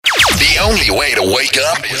The only way to wake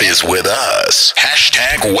up is with us.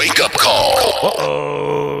 Hashtag wake up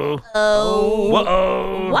call.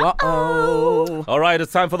 Whoa. All right,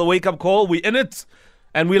 it's time for the wake up call. We in it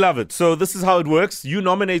and we love it. So this is how it works. You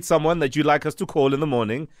nominate someone that you'd like us to call in the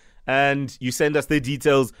morning and you send us their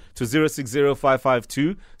details to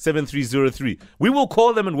 060-552-7303. We will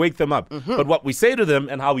call them and wake them up. But what we say to them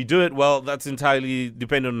and how we do it, well, that's entirely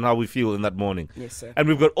dependent on how we feel in that morning. Yes, sir. And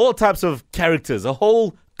we've got all types of characters, a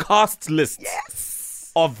whole cast list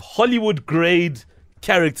of Hollywood grade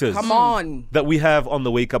characters. Come on. That we have on the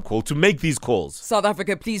wake up call to make these calls. South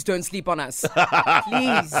Africa, please don't sleep on us.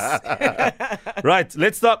 Please. Right,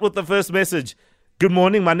 let's start with the first message. Good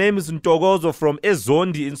morning, my name is Ntogozo from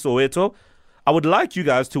Ezondi in Soweto. I would like you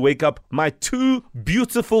guys to wake up my two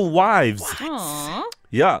beautiful wives. Aww.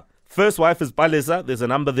 Yeah. First wife is Palesa. There's a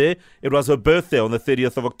number there. It was her birthday on the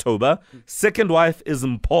 30th of October. Second wife is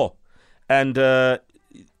Mpo. And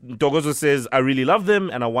Ntogozo says, I really love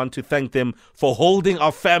them and I want to thank them for holding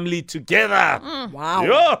our family together. Wow.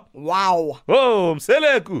 Yeah. Wow. Oh,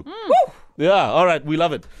 Mseleku. Yeah, all right, we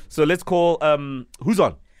love it. So let's call, who's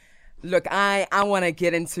on? Look, I want to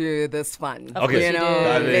get into this fun. Okay. You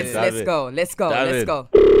know, let's go. Let's go.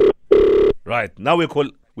 Right, now we call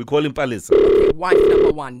him Palesa. Okay, wife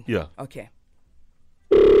number one. Yeah. Okay.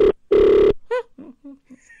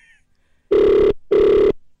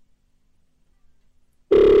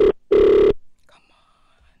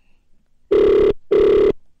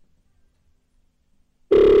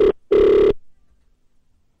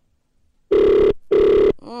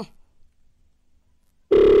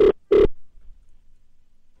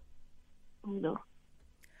 Hello.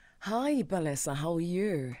 Hi, Balesa. How are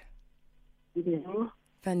you? Yeah.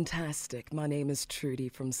 Fantastic. My name is Trudy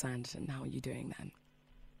from Santon. How are you doing, man?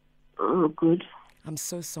 Oh, good. I'm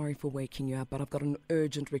so sorry for waking you up, but I've got an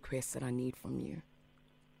urgent request that I need from you.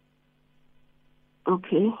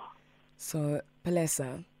 Okay. So,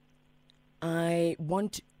 Palesa, I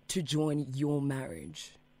want to join your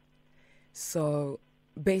marriage. So,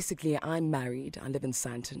 basically, I'm married. I live in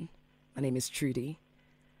Santon. My name is Trudy.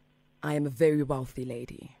 I am a very wealthy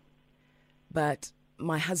lady. But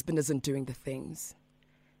my husband isn't doing the things.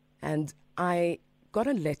 And I got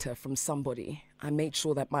a letter from somebody. I made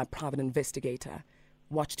sure that my private investigator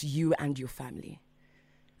watched you and your family.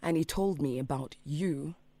 And he told me about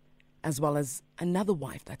you as well as another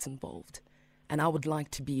wife that's involved. And I would like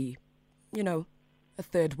to be, a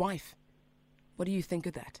third wife. What do you think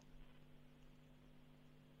of that?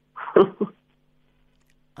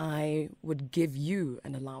 I would give you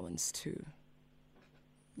an allowance too.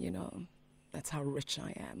 That's how rich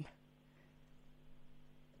I am.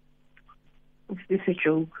 Is this a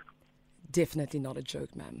joke? Definitely not a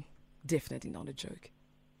joke, ma'am. Definitely not a joke.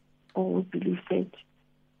 I won't believe it.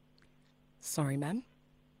 Sorry, ma'am?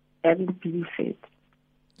 I don't believe it.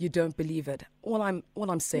 You don't believe it. All I'm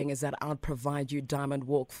saying is that I'll provide you Diamond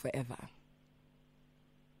Walk forever.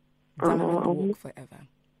 Diamond Walk forever.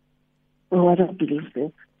 No, I don't believe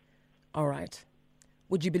it. All right.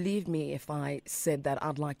 Would you believe me if I said that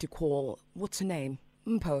I'd like to call, what's her name?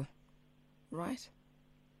 Mpo, right?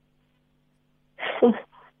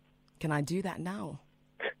 Can I do that now?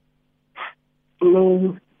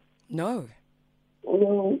 No. No.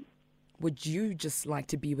 No. Would you just like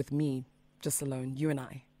to be with me, just alone, you and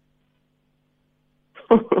I?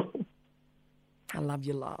 I love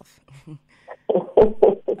your laugh.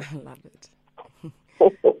 I love it.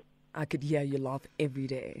 I could hear you laugh every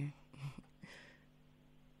day.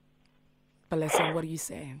 Balesa, what do you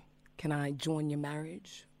say? Can I join your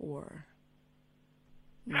marriage or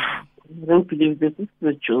no? I don't believe this. This is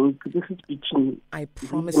a joke. This is between. I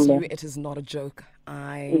promise you it is not a joke.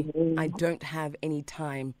 I don't have any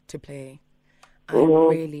time to play. I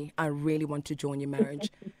really want to join your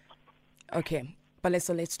marriage. Okay,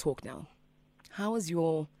 Balesa, let's talk now. How is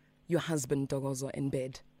your husband, Dogozo, in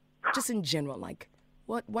bed? Just in general, like,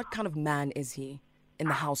 what kind of man is he in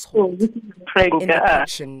the household? In the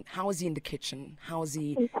kitchen? How is he in the kitchen? How is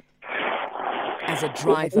he as a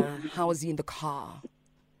driver? How is he in the car?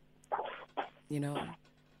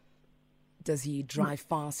 Does he drive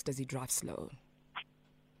fast? Does he drive slow?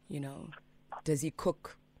 Does he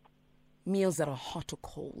cook meals that are hot or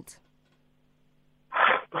cold?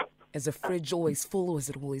 Is the fridge always full or is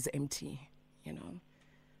it always empty? I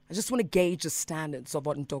just want to gauge the standards of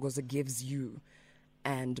what Ntogozo gives you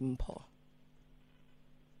and Mpo.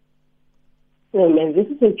 No, man, this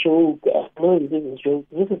is a joke. No, this is a joke.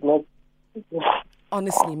 This is not.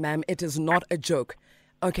 Honestly, ma'am, it is not a joke.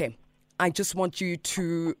 Okay, I just want you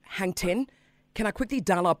to hang 10. Can I quickly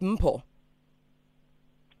dial up Mpo?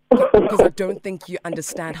 Because I don't think you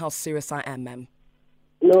understand how serious I am, ma'am.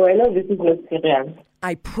 No, I know this is not serious.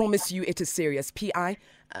 I promise you it is serious. PI,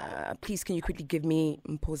 please can you quickly give me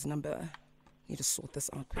Mpo's number? I need to sort this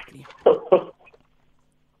out quickly. Okay.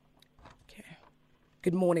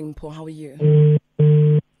 Good morning, Mpo. How are you?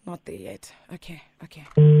 Not there yet. Okay.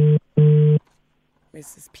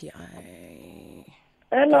 Where's this PI?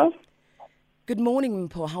 Hello. Good morning,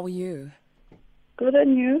 Mpo. How are you? Good,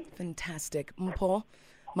 and you? Fantastic. Mpo,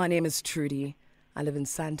 my name is Trudy. I live in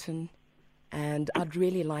Sandton, and I'd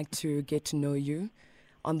really like to get to know you.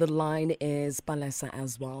 On the line is Palesa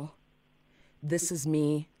as well. This is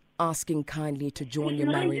me asking kindly to join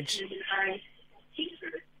your marriage.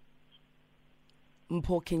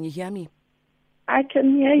 Mpo, can you hear me? I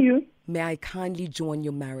can hear you. May I kindly join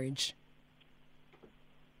your marriage?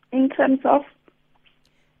 In terms of?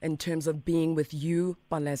 In terms of being with you,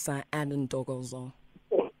 Palesa, and Ntokozo.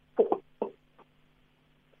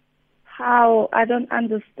 How? I don't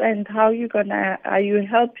understand. How are you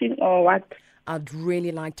helping or what? I'd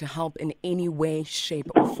really like to help in any way, shape,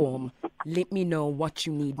 or form. Let me know what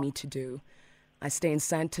you need me to do. I stay in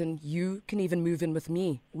Sandton. You can even move in with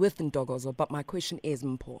me, with Ntokozo. But my question is,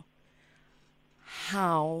 Mpo,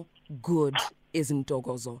 how good is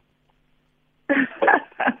Ntokozo?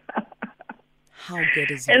 How good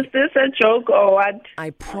is he? Is this a joke or what? I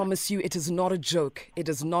promise you it is not a joke. It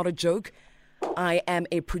is not a joke. I am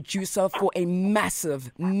a producer for a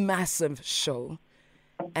massive, massive show.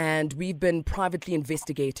 And we've been privately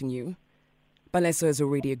investigating you. Palesa has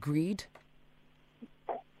already agreed.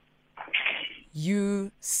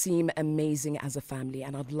 You seem amazing as a family,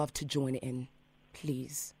 and I'd love to join in.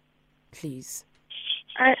 Please. Please.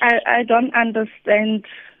 I don't understand.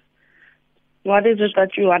 What is it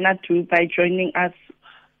that you want to do by joining us?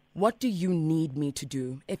 What do you need me to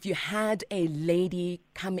do? If you had a lady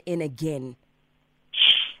come in again,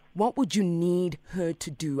 what would you need her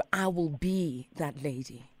to do? I will be that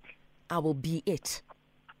lady. I will be it.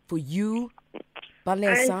 For you,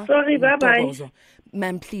 Palesa. I'm sorry, bye-bye.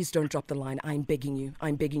 Ma'am, please don't drop the line. I'm begging you.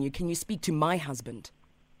 I'm begging you. Can you speak to my husband?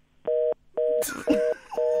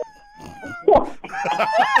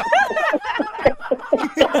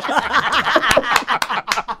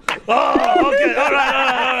 Oh, okay. All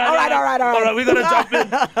right. We're gonna jump in.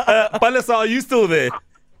 Palesa, are you still there?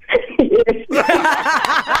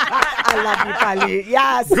 I love you, Pali.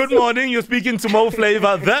 Yes. Good morning. You're speaking to Mo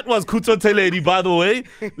Flavor. That was Kuto Teledi, by the way.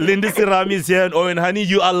 Lindy Sirami is here and Owen Honey.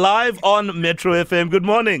 You are live on Metro FM. Good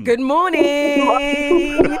morning. Good morning.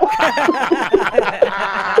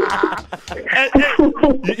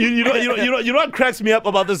 You know what cracks me up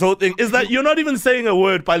about this whole thing is that you're not even saying a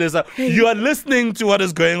word, Palesa. You are listening to what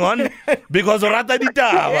is going on because Rata di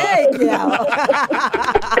Tava. Hey,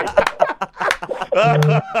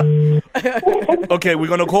 Okay, we're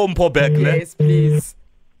gonna call Mpo back. Yes, please.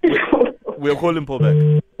 We'll call Mpo back.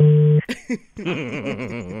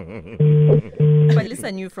 But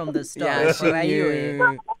listen, knew from the start. Yeah, she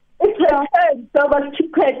knew. It's her head, so much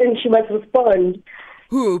keep quiet and she must respond.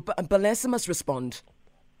 Who? Palesa must respond.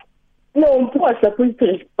 No, Mpo was supposed to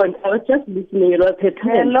respond. I was just listening. It was her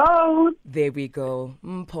turn. Hello. There we go.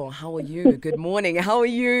 Mpo, how are you? Good morning. How are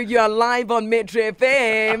you? You are live on Metro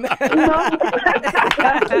FM.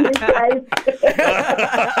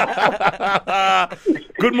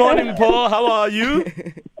 Good morning, Mpo. How are you?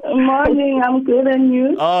 Morning, I'm good, and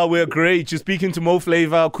you? Oh, we're great. You're speaking to Mo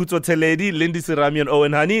Flavor, Kuto Teledi, Lindy Sirami, and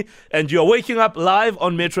Owen Honey, and you're waking up live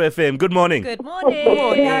on Metro FM. Good morning. Good morning.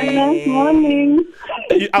 Good morning.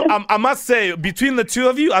 I must say, between the two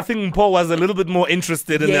of you, I think Mpo was a little bit more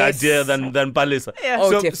interested in Yes. the idea than Palesa. Yeah. Oh,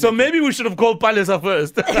 So definitely. maybe we should have called Palesa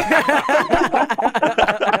first.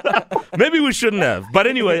 Maybe we shouldn't have. But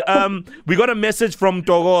anyway, we got a message from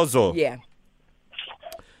Togozo. Yeah.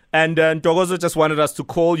 And Togozo just wanted us to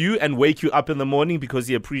call you and wake you up in the morning because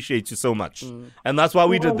he appreciates you so much. And that's why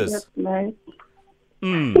we did this. That's nice.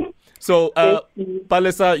 So,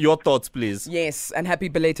 Palesa, your thoughts, please. Yes, and happy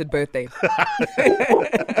belated birthday.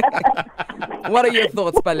 What are your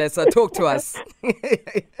thoughts, Palesa? Talk to us.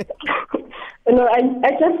 No, I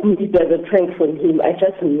just need a prank from him. I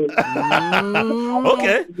just need.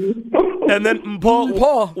 Okay. And then,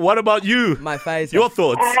 Mpo, what about you? My face. Your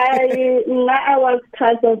thoughts? I was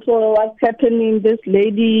puzzled for what's happening. This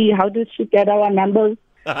lady, how did she get our numbers?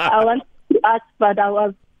 I want to ask, but I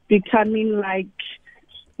was becoming like,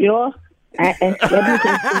 let me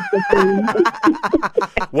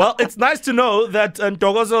Well, it's nice to know that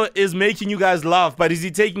Togozo is making you guys laugh, but is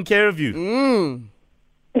he taking care of you?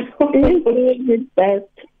 He's doing his best.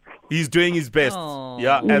 He's doing his best. Aww.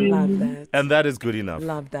 Yeah, Love that. and that is good enough.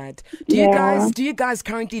 Love that. Yeah. Do you guys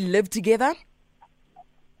currently live together?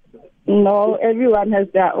 No, everyone has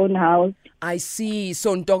their own house. I see.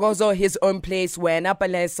 So Ntokozo, his own place, where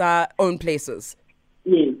Palesa, own places.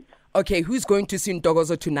 Yes. Okay, who's going to see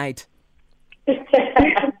Ntokozo tonight?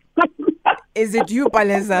 Is it you,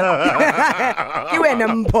 Palesa? You and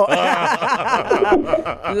Mpo.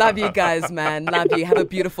 Love you guys, man. Love you. Have a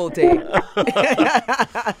beautiful day.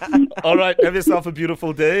 All right, have yourself a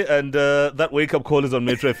beautiful day. And that wake-up call is on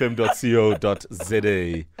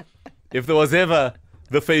metrofm.co.za. If there was ever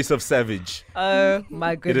the face of Savage, Oh,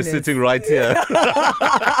 my it goodness. is sitting right here.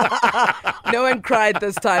 No one cried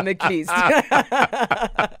this time, at least.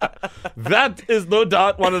 That is no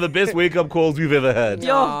doubt one of the best wake-up calls we've ever had.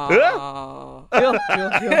 Yo. Huh? Yo.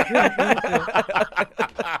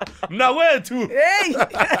 Now where to? Hey!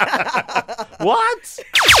 What?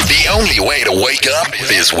 The only way to wake up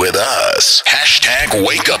is with us. Hashtag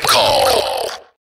wake up call.